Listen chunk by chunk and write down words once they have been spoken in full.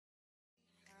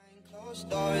What's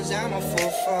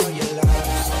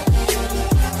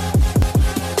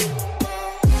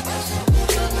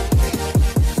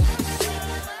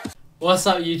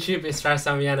up YouTube, it's Faraz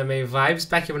Anime Vibes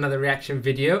back with another reaction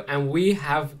video, and we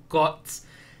have got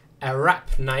a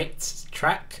rap night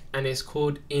track and it's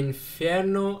called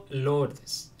INFIERNO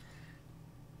LORDES.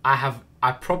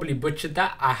 I probably butchered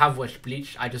that. I have watched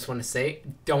Bleach. I just want to say,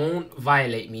 don't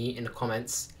violate me in the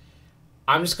comments.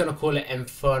 I'm just gonna call it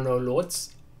INFIERNO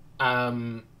LORDES.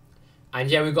 And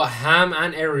yeah, we got Ham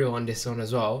and Ariel on this one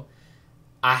as well.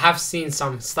 I have seen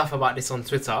some stuff about this on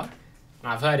Twitter and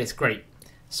I've heard it's great.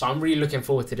 So I'm really looking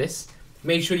forward to this.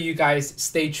 Make sure you guys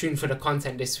stay tuned for the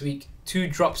content this week. 2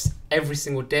 drops every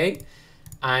single day.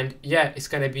 And yeah, it's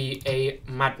going to be a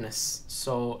madness.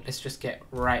 So let's just get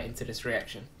right into this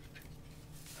reaction.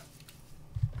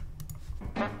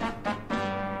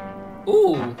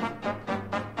 Ooh.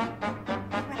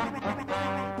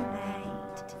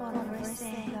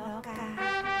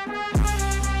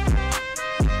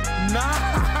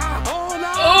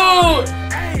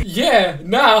 Yeah,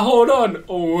 nah, hold on.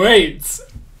 Wait.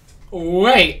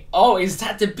 Oh, is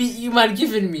that the beat you man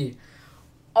giving me?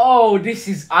 Oh, this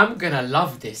is... I'm gonna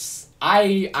love this.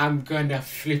 I am gonna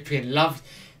flipping love...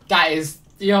 That is...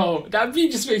 Yo, that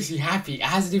beat just makes me happy. It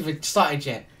hasn't even started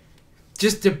yet.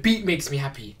 Just the beat makes me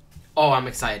happy. Oh, I'm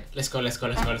excited. Let's go.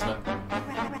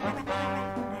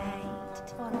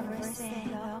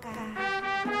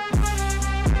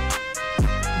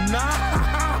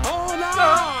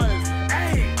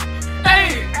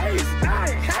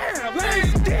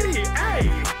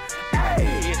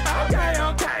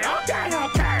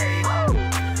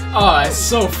 Oh, it's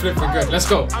so flipping good. Let's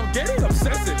go. I'm getting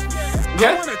obsessive.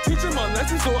 Yeah? I want to teach him a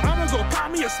lesson, so I'm going to go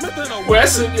cop me a Smith and a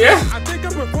Wesson, yeah? I think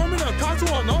I'm performing a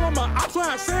contour on all of my ops when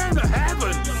I send to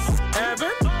heaven.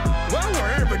 Heaven? Well,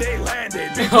 wherever they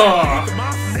landed. Oh. Come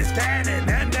off from this cannon,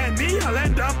 and then me, I'll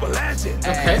end up a legend.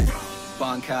 Okay.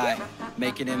 Bankai,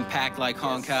 make an impact like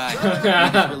Honkai.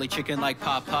 Niggas really chicken like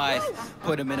Popeyes.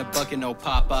 Put him in a bucket, no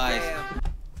Popeyes.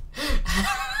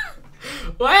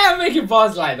 Why am I making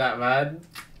bars like that, man?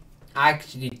 I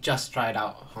actually just tried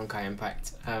out Honkai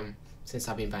Impact. Since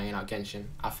I've been banging out Genshin,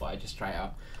 I thought I'd just try it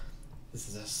out.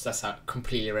 That's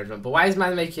completely irrelevant. But why is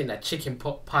man making a chicken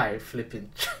pot pie flipping?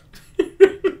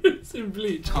 It's in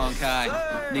Bleach. Honkai,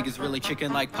 niggas really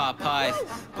chicken like Popeyes.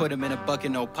 Put him in a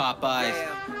bucket, no Popeyes.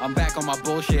 I'm back on my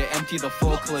bullshit, empty the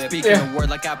full clip. Speaking a word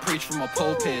like I preach from a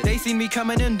pulpit. They see me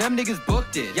coming in, them niggas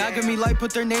booked it. Y'all give me light,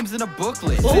 put their names in a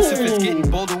booklet. Sisyphus getting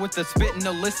bolder with the spitting,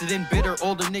 illicit and bitter.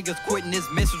 Older niggas quitting, his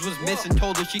missus was missing.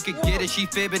 Told her she could get it, she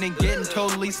fibbing and getting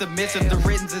totally submissive. The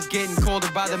writtens is getting colder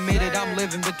by the minute. I'm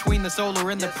living between the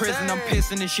solar and the prison. I'm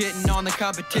pissing and shitting on the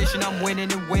competition. I'm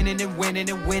winning and winning and winning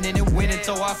and winning and winning.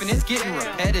 So often it's getting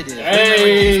repetitive.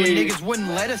 Hey. When niggas wouldn't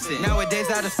let us in. Nowadays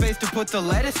out of space to put the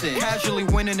lettuce in. Casually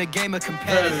winning a game of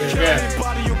competitive.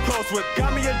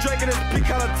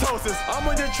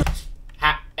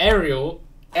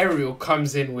 Ariel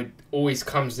comes in with always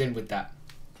comes in with that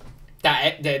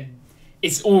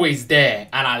it's always there,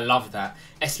 and I love that,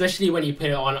 especially when you put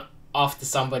it on after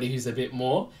somebody who's a bit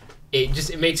more.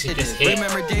 It makes it just hit.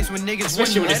 Remember days when niggas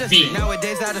especially with this beat.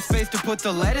 Nowadays out of space to put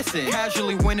the lettuce in.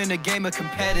 Casually winning a game of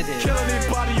competitive. Killing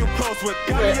anybody you close with.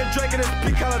 Got me a drink and it's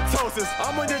peak halitosis.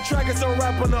 I'm on your track and so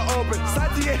rap on the open.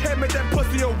 Side to your head, make that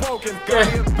pussy awoken.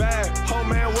 Got me a bag. Home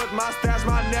man with my stash,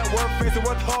 my net worth, facing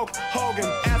with Hulk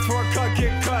Hogan. Ask for a cut,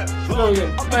 get cut.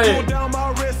 Logan, I'm hey. down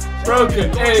my wrist.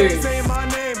 Broken, hey. Say my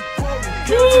name.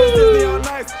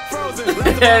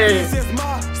 Hey.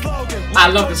 I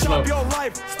love this flow.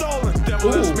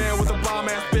 Devilish man with a bomb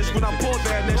ass bitch. When I pull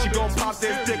that, then she gon' pop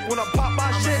this dick. When I pop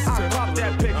my shit, I pop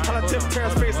that pick. How to tip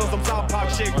Terrence face on some top pop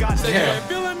shit. Goddamn.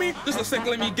 Feeling me? Just a second,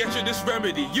 let me get you this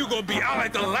remedy. You gon' be out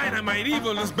like the light. I might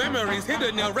even lose memories. Hit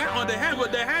a nail right on the head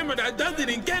with the hammer that does it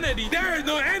in Kennedy. There is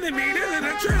no enemy. This is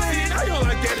a trinity. Now you're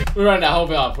like getting. We're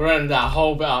running that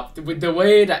whole bit up. With the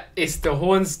way that it's the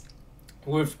horns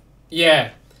with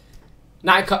yeah,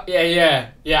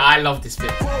 I love this bit.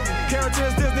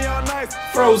 Characters Disney on nice.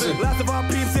 Frozen. Last of our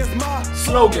peeps is my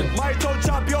slogan. Might don't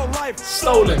chop your life.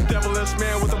 Stolen. Devilish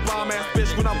man with a bomb ass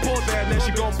bitch. When I pull that, then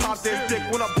she gon' pop this dick.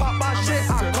 When I pop my shit,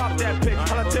 I pop that pick.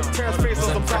 How to tip Terrence face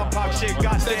on some top pop shit.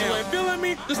 Goddamn. You ain't feeling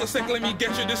me? Just a second, let me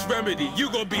get you this remedy.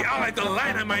 You gon' be out like the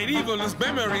light. I might even lose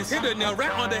memories. Hit a nail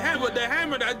right on the head with the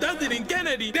hammer that does it in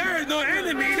Kennedy. There is no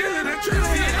enemy. This is a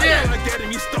trinity. Yeah. Like getting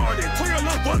me started. Pour your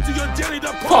love onto your jelly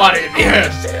departed. Yeah.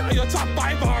 Shit on your top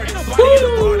 5 artists. Nobody in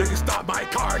the world that can stop my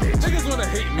carnage. Niggas wanna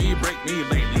hate me, break me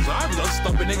lately. So I'm just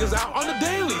stumping niggas out on the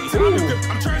daily.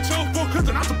 I'm trying to chill for cause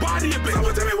not to body a bitch.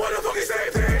 Someone tell me what the fuck he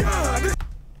say.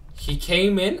 He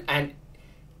came in and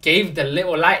gave the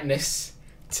little lightness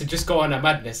to just go on a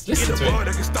madness. Listen to it.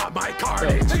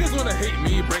 Niggas wanna hate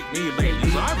me, break me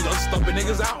lately. I love stumping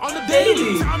niggas out on the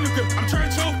daily. I'm trying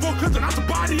to show for cause I'm not the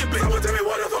body a bitch. Someone tell me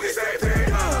what the fuck is same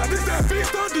thing. This that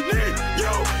beast underneath.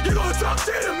 Yo, you gonna talk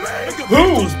shit to me.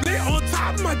 Who? On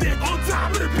top of my dick, on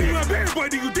top of the beat. My baby boy,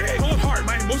 do you dig? Cold heart,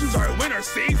 my emotions are a winter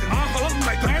season. I'm hugging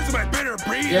my glass of my bitter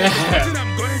breed. Yeah.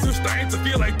 I'm going through starting to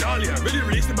feel like Dahlia. Really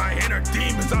releasing my inner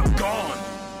demons, I'm gone.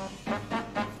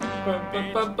 Talk to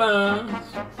me,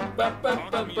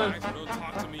 Max, don't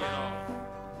talk to me at all.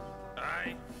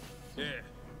 Alright? Yeah.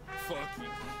 Fuck you.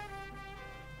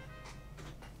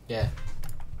 Yeah,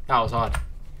 that was hard.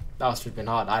 That was flipping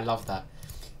hard. I love that.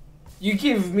 You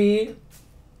give me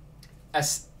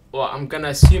well, I'm gonna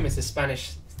assume it's a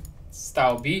Spanish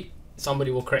style beat. Somebody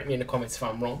will correct me in the comments if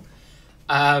I'm wrong.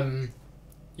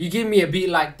 You give me a beat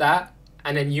like that,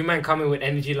 and then you man come in with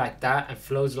energy like that and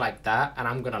flows like that, and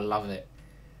I'm gonna love it.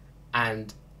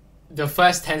 And the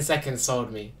first 10 seconds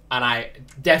sold me, and I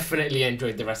definitely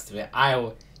enjoyed the rest of it.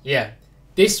 Yeah,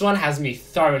 this one has me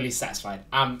thoroughly satisfied.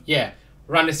 Yeah,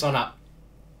 run this one up.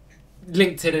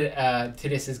 Link to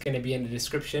this is going to be in the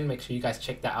description. Make sure you guys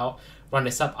check that out. Run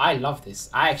this up. I love this.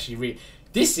 I actually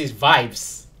this is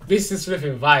vibes. This is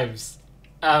flipping vibes.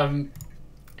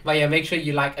 But yeah, make sure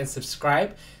you like and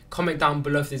subscribe. Comment down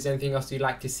below if there's anything else you'd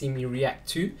like to see me react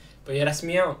to. But yeah, that's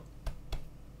me out.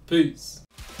 Peace.